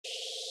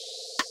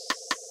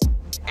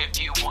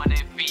If you wanna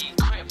be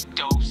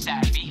crypto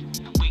savvy,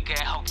 we can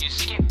help you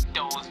skip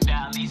those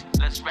valleys.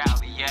 Let's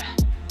rally, yeah.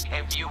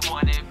 If you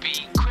wanna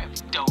be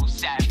crypto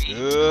savvy.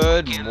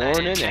 Good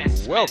morning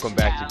and welcome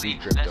back to Be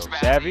Crypto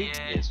Savvy.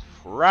 It's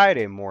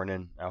Friday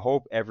morning. I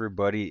hope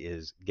everybody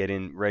is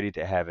getting ready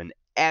to have an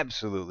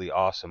absolutely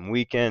awesome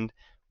weekend,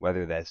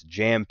 whether that's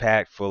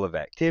jam-packed full of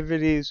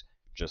activities,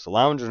 just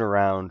lounging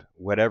around,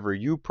 whatever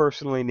you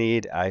personally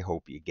need, I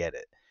hope you get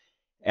it.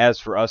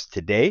 As for us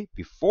today,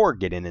 before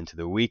getting into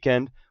the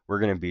weekend, we're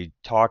going to be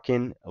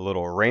talking a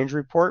little range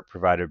report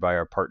provided by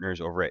our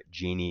partners over at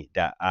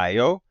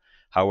genie.io.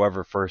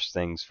 However, first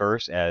things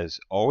first, as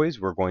always,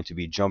 we're going to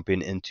be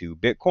jumping into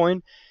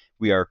Bitcoin.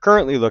 We are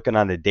currently looking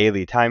on the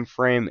daily time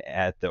frame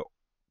at the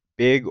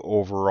big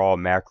overall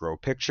macro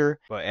picture.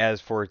 But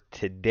as for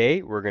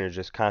today, we're going to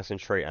just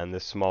concentrate on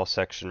this small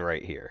section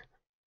right here.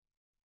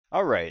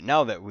 All right,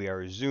 now that we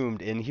are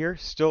zoomed in here,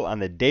 still on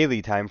the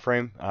daily time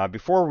frame,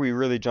 before we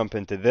really jump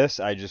into this,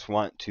 I just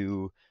want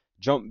to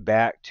jump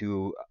back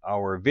to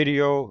our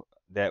video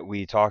that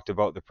we talked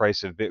about the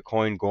price of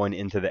Bitcoin going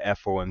into the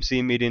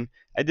FOMC meeting.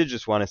 I did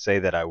just want to say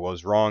that I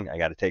was wrong. I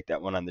got to take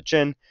that one on the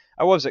chin.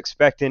 I was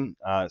expecting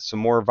some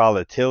more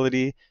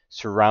volatility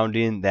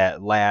surrounding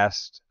that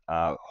last,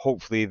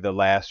 hopefully the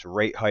last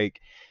rate hike.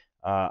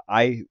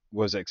 I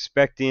was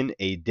expecting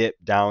a dip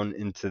down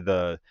into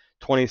the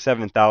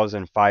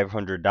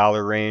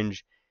 $27,500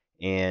 range,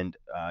 and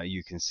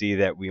you can see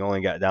that we only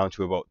got down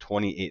to about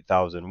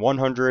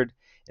 28,100.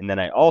 And then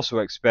I also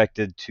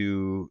expected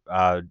to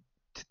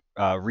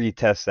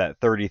retest that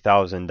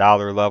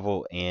 $30,000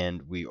 level,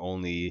 and we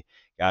only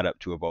got up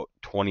to about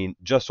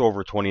just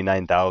over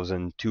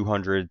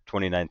 29,200,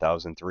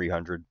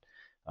 29,300,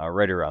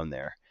 right around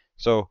there.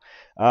 So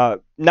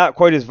not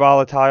quite as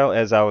volatile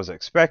as I was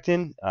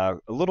expecting. A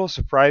little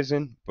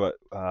surprising, but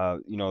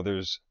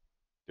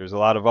there's a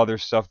lot of other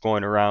stuff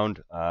going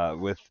around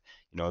with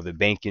the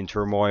banking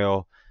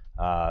turmoil.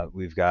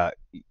 We've got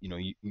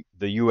the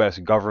U.S.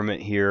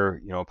 government here,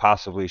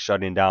 possibly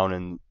shutting down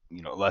in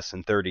less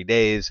than 30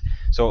 days.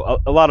 So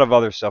a lot of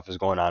other stuff is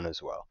going on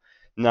as well.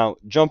 Now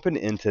jumping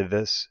into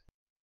this,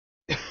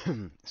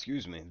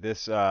 excuse me,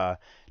 this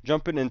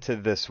jumping into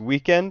this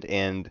weekend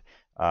and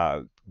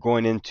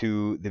going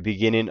into the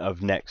beginning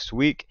of next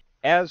week.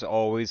 As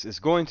always, it's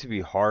going to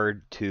be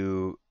hard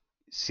to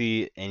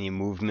see any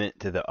movement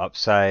to the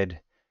upside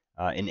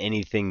in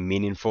anything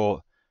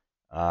meaningful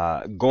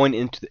going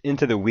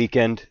into the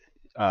weekend.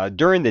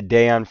 During the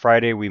day on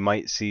Friday, we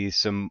might see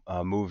some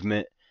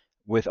movement.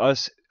 With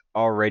us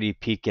already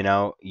peaking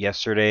out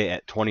yesterday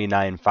at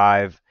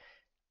 29.5,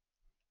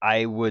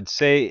 I would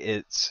say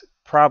it's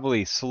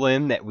probably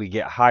slim that we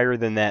get higher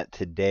than that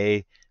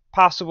today.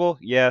 Possible,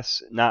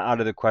 yes, not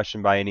out of the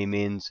question by any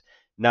means.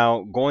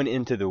 Now, going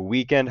into the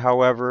weekend,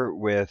 however,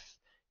 with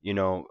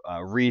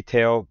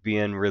retail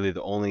being really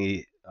the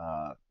only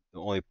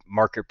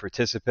market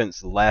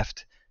participants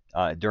left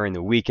during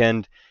the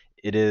weekend,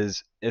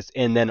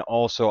 and then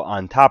also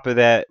on top of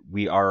that,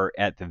 we are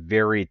at the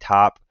very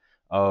top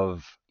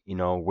of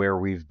where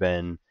we've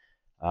been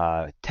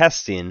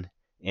testing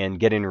and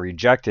getting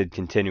rejected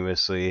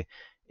continuously,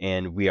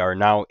 and we are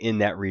now in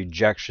that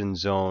rejection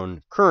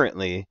zone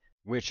currently,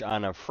 which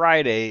on a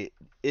Friday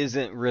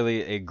isn't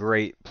really a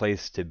great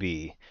place to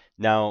be.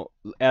 Now,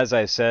 as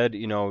I said,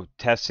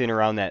 testing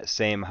around that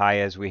same high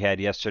as we had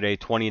yesterday,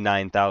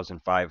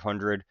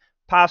 29,500,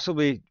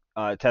 possibly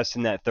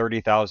testing that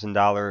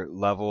 $30,000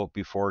 level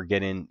before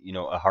getting,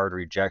 a hard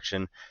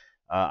rejection.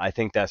 I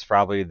think that's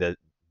probably the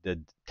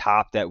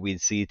top that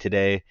we'd see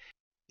today.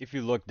 If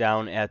you look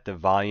down at the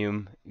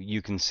volume,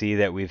 you can see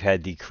that we've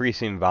had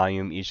decreasing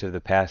volume each of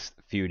the past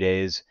few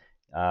days,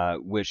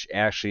 which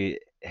actually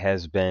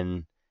has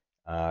been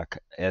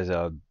as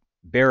a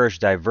bearish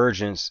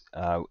divergence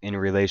in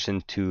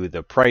relation to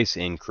the price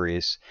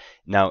increase.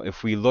 Now,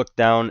 if we look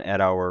down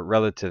at our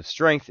relative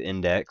strength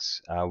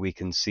index, we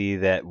can see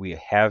that we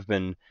have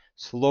been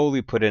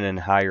slowly putting in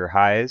higher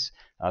highs.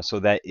 So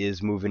that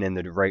is moving in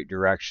the right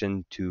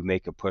direction to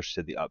make a push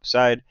to the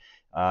upside.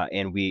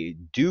 And we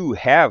do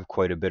have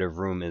quite a bit of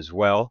room as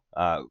well.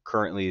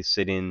 Currently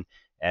sitting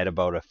at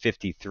about a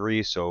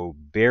 53, so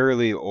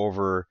barely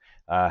over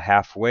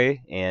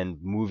halfway and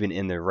moving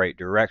in the right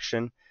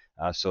direction.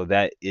 So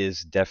that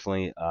is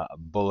definitely a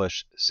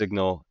bullish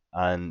signal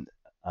on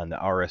the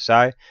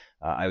RSI.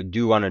 I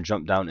do want to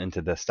jump down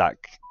into the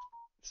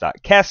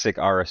stochastic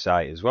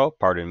RSI as well.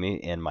 Pardon me,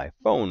 and my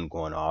phone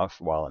going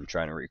off while I'm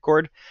trying to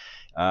record.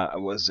 I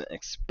wasn't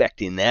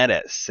expecting that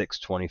at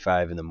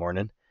 6:25 in the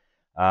morning.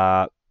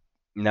 Now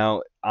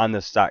on the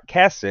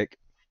stochastic,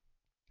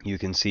 you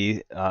can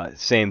see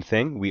same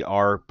thing. We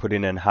are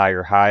putting in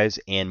higher highs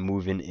and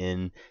moving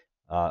in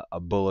a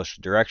bullish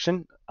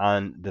direction.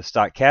 On the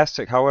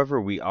stochastic, however,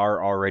 we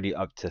are already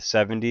up to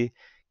 70,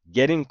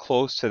 getting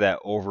close to that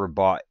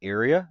overbought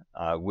area,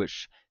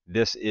 which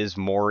this is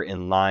more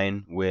in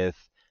line with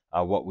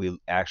what we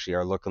actually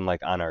are looking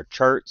like on our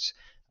charts,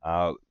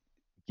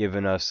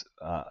 giving us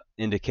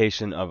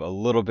indication of a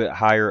little bit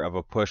higher of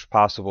a push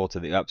possible to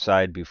the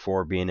upside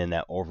before being in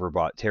that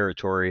overbought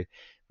territory,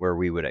 where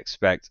we would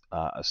expect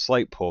a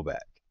slight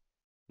pullback.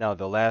 Now,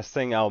 the last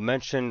thing I'll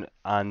mention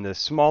on the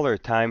smaller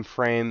time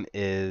frame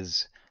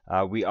is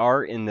we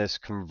are in this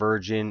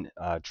converging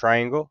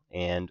triangle,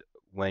 and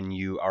when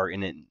you are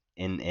in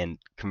an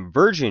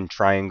converging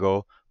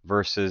triangle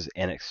versus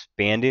an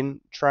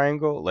expanding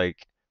triangle,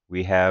 like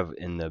we have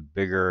in the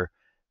bigger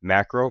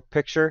macro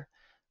picture.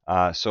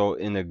 So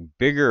in the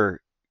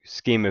bigger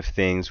scheme of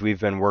things,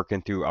 we've been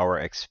working through our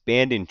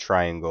expanding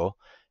triangle,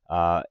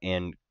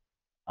 and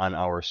on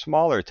our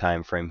smaller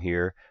time frame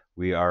here,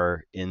 we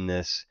are in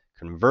this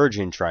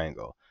converging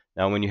triangle.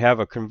 Now, when you have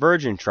a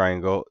converging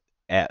triangle,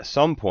 at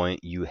some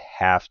point you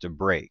have to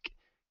break.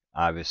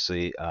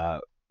 Obviously,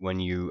 when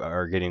you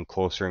are getting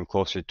closer and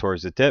closer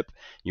towards the tip,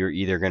 you're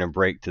either going to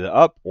break to the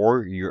up,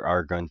 or you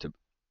are going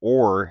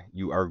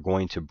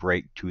to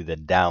break to the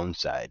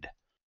downside.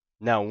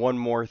 Now, one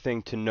more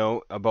thing to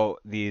note about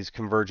these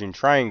converging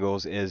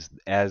triangles is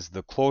as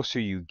the closer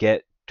you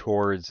get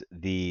towards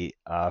the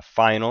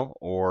final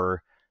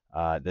or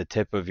the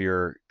tip of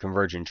your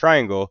converging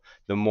triangle,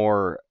 the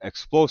more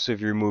explosive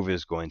your move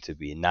is going to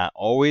be. Not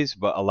always,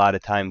 but a lot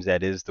of times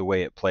that is the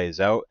way it plays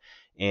out.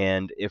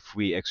 And if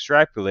we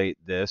extrapolate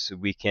this,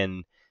 we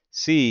can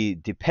see,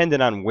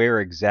 depending on where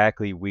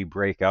exactly we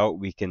break out,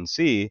 we can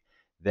see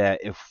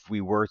that if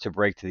we were to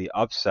break to the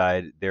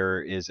upside,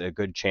 there is a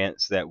good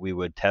chance that we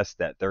would test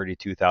that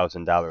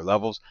 $32,000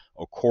 levels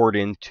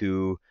according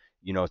to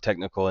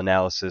technical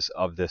analysis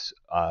of this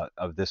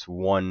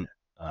one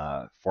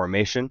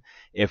formation.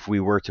 If we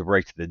were to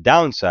break to the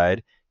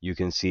downside, you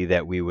can see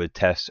that we would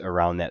test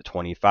around that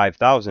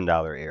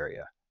 $25,000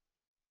 area.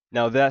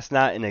 Now, that's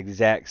not an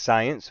exact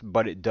science,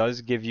 but it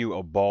does give you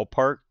a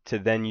ballpark to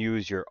then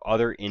use your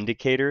other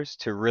indicators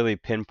to really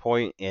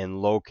pinpoint and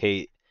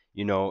locate,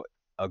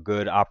 a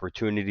good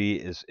opportunity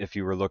is if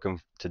you were looking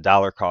to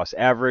dollar cost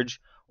average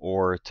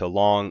or to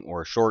long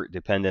or short,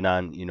 depending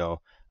on,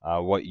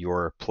 what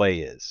your play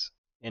is.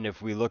 And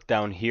if we look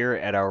down here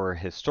at our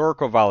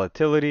historical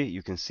volatility,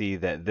 you can see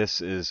that this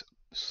is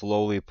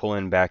slowly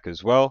pulling back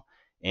as well.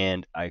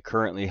 And I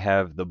currently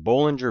have the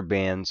Bollinger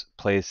Bands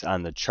placed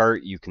on the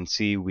chart. You can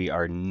see we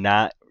are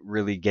not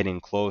really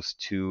getting close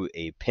to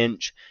a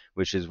pinch,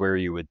 which is where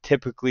you would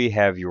typically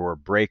have your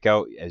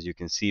breakout, as you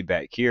can see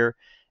back here.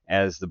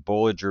 As the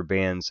Bollinger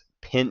Bands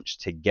pinch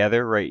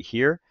together right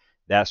here,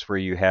 that's where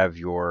you have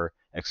your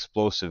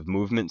explosive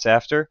movements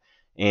after.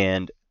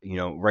 And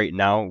right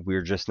now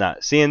we're just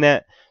not seeing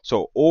that.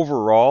 So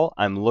overall,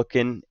 I'm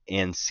looking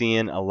and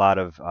seeing a lot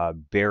of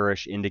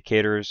bearish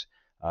indicators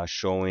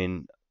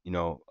showing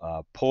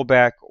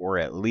pullback or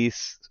at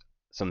least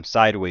some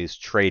sideways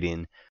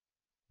trading.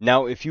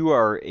 Now, if you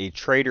are a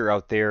trader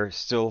out there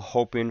still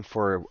hoping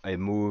for a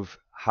move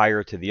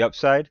higher to the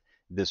upside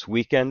this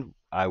weekend,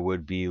 I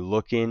would be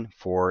looking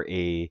for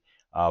a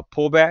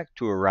pullback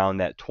to around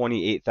that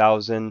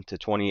 $28,000 to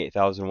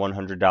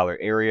 $28,100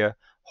 area,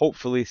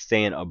 hopefully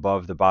staying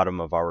above the bottom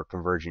of our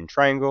converging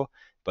triangle,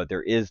 but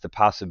there is the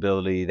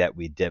possibility that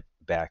we dip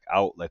back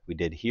out like we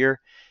did here.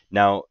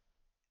 Now,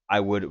 I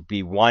would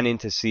be wanting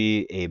to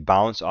see a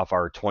bounce off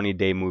our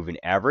 20-day moving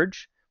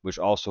average, which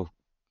also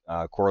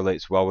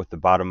correlates well with the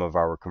bottom of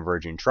our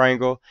converging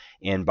triangle,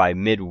 and by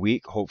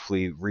midweek,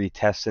 hopefully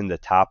retesting the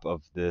top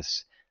of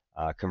this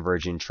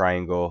converging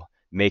triangle,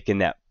 making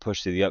that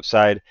push to the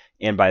upside.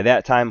 And by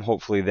that time,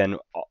 hopefully then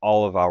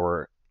all of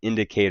our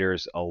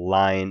indicators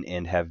align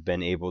and have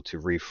been able to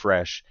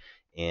refresh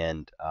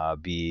and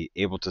be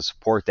able to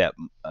support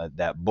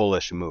that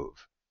bullish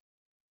move.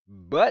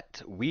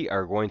 But we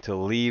are going to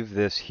leave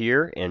this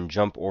here and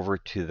jump over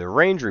to the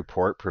range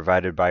report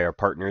provided by our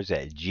partners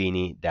at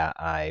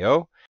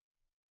genie.io.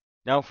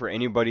 Now, for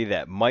anybody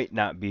that might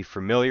not be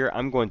familiar,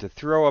 I'm going to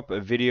throw up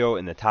a video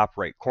in the top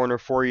right corner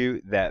for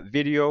you. That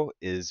video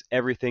is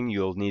everything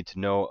you'll need to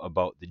know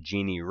about the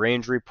Genie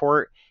range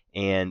report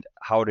and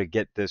how to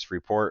get this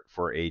report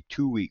for a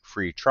 2-week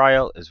free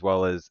trial, as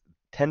well as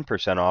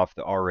 10% off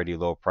the already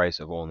low price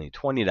of only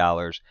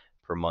 $20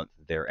 per month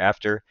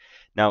thereafter.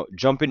 Now,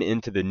 jumping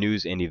into the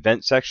news and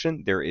events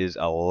section, there is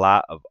a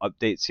lot of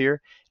updates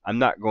here. I'm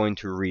not going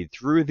to read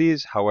through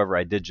these. However,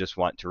 I did just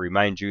want to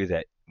remind you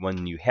that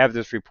when you have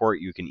this report,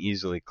 you can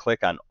easily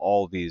click on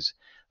all these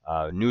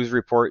news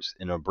reports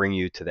and it'll bring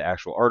you to the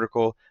actual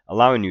article,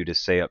 allowing you to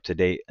stay up to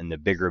date in the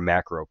bigger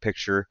macro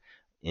picture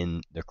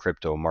in the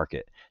crypto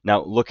market.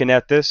 Now, looking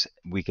at this,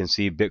 we can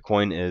see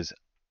Bitcoin is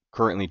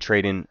currently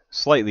trading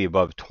slightly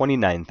above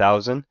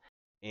 29,000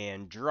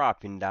 and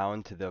dropping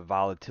down to the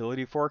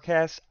volatility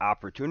forecast,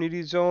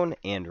 opportunity zone,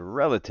 and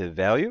relative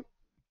value.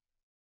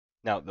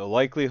 Now, the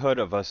likelihood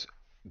of us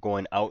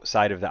going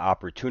outside of the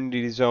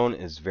opportunity zone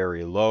is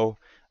very low.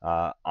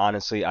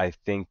 Honestly, I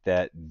think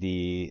that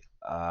the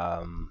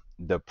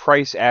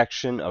price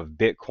action of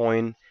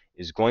Bitcoin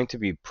is going to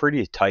be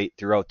pretty tight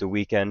throughout the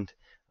weekend.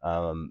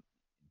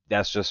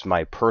 That's just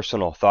my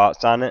personal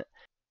thoughts on it.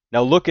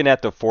 Now, looking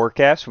at the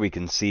forecast, we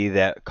can see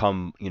that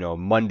come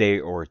Monday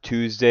or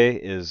Tuesday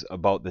is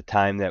about the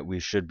time that we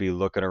should be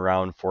looking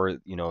around for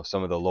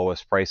some of the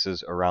lowest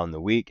prices around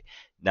the week.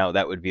 Now,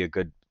 that would be a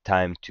good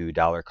time to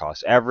dollar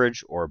cost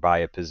average or buy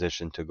a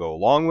position to go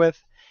along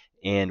with.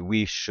 And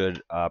we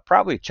should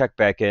probably check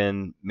back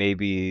in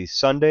maybe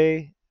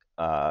Sunday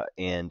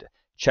and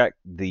check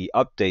the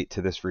update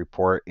to this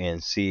report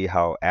and see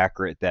how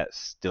accurate that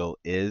still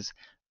is.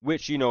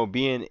 Which, you know,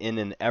 being in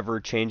an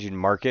ever-changing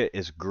market,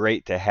 is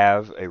great to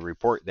have a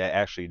report that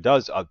actually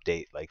does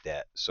update like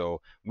that.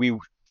 So we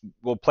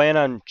will plan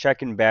on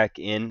checking back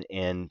in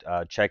and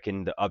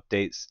checking the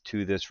updates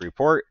to this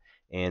report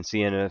and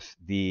seeing if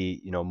the,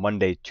 you know,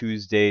 Monday,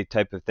 Tuesday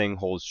type of thing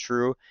holds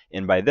true.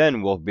 And by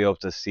then we'll be able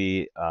to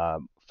see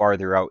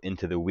farther out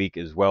into the week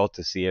as well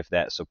to see if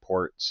that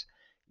supports,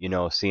 you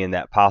know, seeing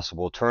that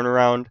possible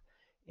turnaround.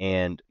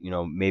 And, you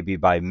know, maybe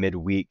by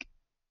midweek,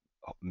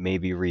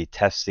 maybe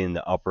retesting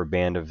the upper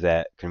band of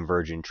that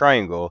converging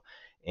triangle.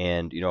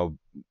 And, you know,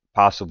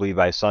 possibly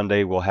by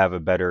Sunday we'll have a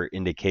better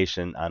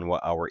indication on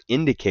what our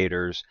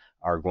indicators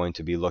are going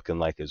to be looking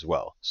like as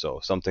well. So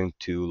something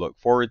to look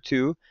forward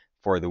to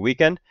for the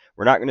weekend.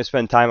 We're not going to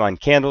spend time on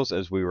candles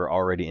as we were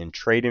already in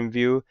trading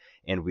view,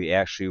 and we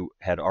actually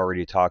had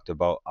already talked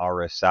about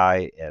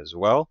RSI as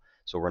well,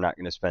 so we're not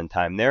going to spend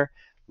time there.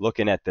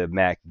 Looking at the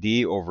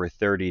MACD over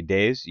 30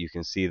 days, you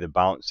can see the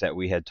bounce that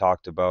we had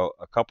talked about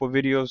a couple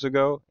videos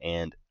ago,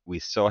 and we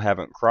still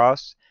haven't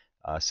crossed.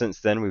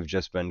 Since then, we've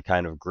just been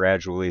kind of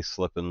gradually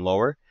slipping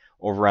lower.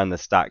 Over on the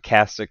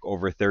stochastic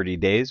over 30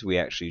 days, we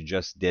actually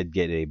just did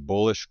get a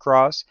bullish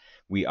cross.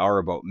 We are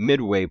about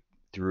midway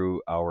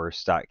through our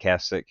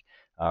stochastic,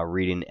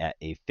 reading at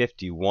a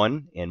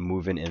 51 and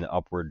moving in the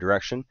upward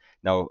direction.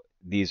 Now,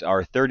 these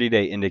are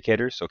 30-day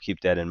indicators, so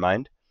keep that in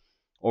mind.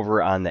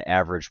 Over on the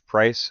average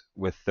price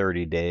with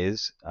 30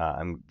 days,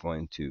 I'm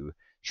going to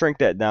shrink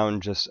that down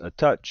just a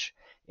touch,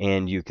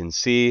 and you can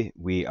see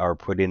we are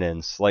putting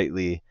in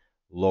slightly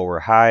lower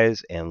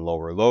highs and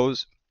lower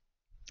lows,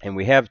 and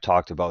we have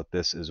talked about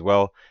this as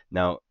well.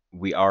 Now,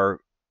 we are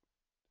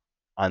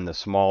on the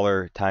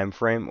smaller time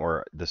frame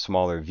or the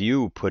smaller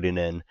view putting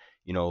in,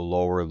 you know,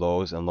 lower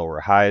lows and lower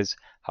highs.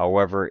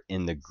 However,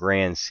 in the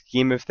grand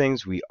scheme of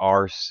things, we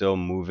are still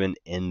moving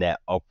in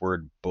that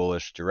upward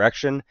bullish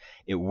direction.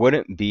 It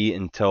wouldn't be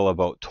until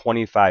about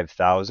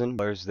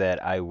 $25,000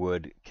 that I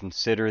would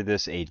consider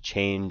this a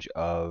change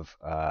of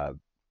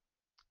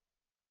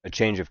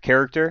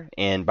character.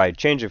 And by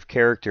change of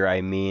character, I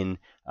mean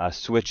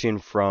switching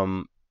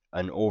from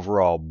an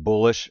overall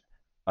bullish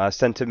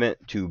sentiment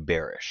to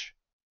bearish.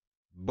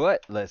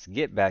 But let's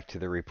get back to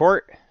the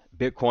report.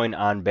 Bitcoin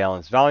on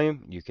balance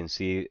volume, you can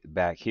see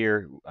back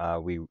here,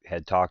 we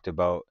had talked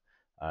about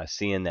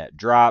seeing that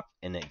drop,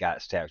 and it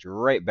got stacked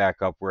right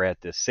back up. We're at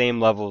the same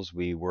levels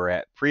we were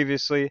at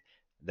previously.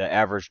 The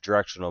average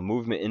directional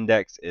movement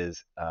index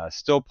is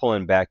still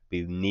pulling back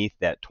beneath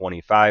that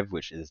 25,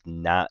 which is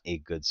not a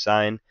good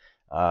sign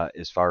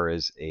as far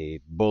as a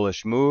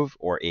bullish move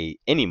or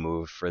any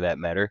move for that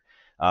matter.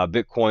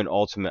 Bitcoin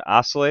Ultimate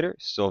Oscillator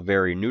still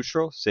very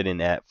neutral, sitting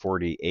at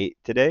 48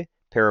 today.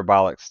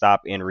 Parabolic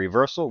stop and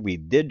reversal. We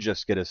did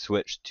just get a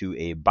switch to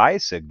a buy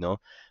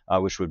signal,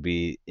 which would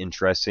be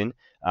interesting.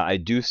 I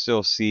do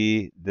still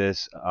see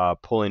this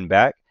pulling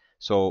back.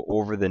 So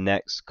over the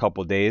next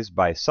couple days,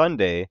 by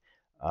Sunday,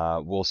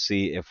 we'll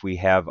see if we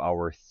have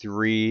our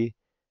 3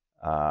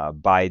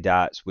 buy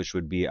dots, which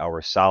would be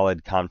our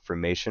solid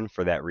confirmation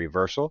for that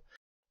reversal.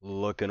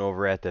 Looking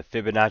over at the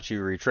Fibonacci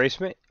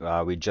retracement,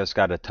 we just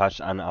got a touch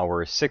on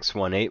our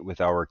 618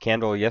 with our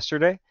candle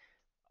yesterday.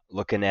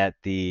 Looking at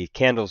the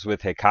candles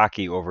with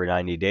Hikaki over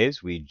 90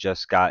 days, we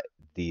just got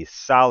the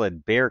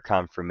solid bear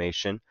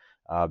confirmation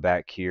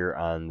back here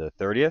on the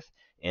 30th.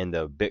 And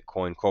the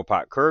Bitcoin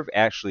Kopot curve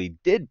actually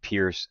did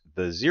pierce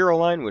the 0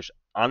 line, which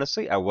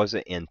honestly I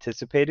wasn't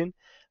anticipating.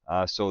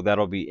 So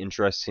that'll be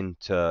interesting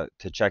to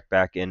check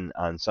back in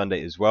on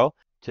Sunday as well,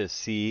 to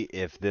see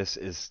if this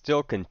is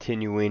still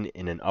continuing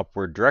in an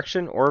upward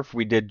direction or if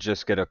we did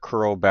just get a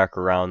curl back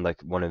around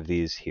like one of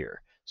these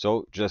here.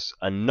 So just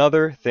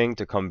another thing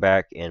to come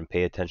back and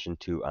pay attention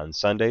to on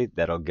Sunday.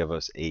 That'll give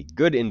us a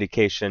good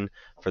indication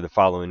for the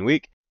following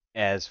week.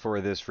 As for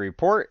this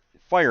report,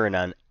 firing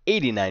on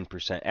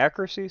 89%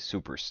 accuracy,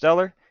 super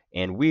stellar.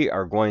 And we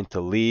are going to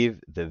leave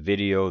the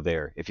video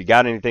there. If you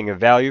got anything of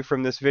value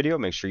from this video,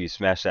 make sure you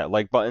smash that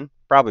like button.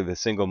 Probably the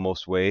single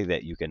most way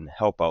that you can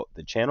help out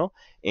the channel.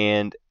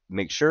 And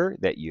make sure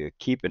that you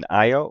keep an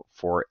eye out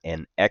for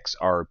an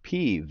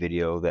XRP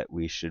video that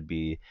we should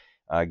be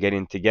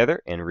getting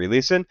together and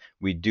releasing.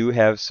 We do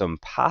have some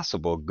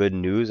possible good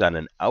news on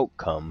an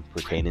outcome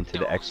pertaining to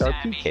the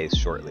XRP case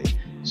shortly.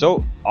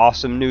 So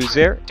awesome news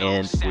there,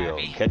 and we'll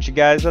catch you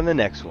guys on the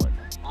next one.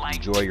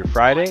 Enjoy your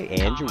Friday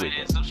and your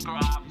weekend.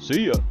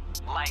 See ya.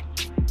 Like,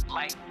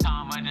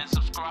 comment, and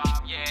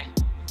subscribe, yeah.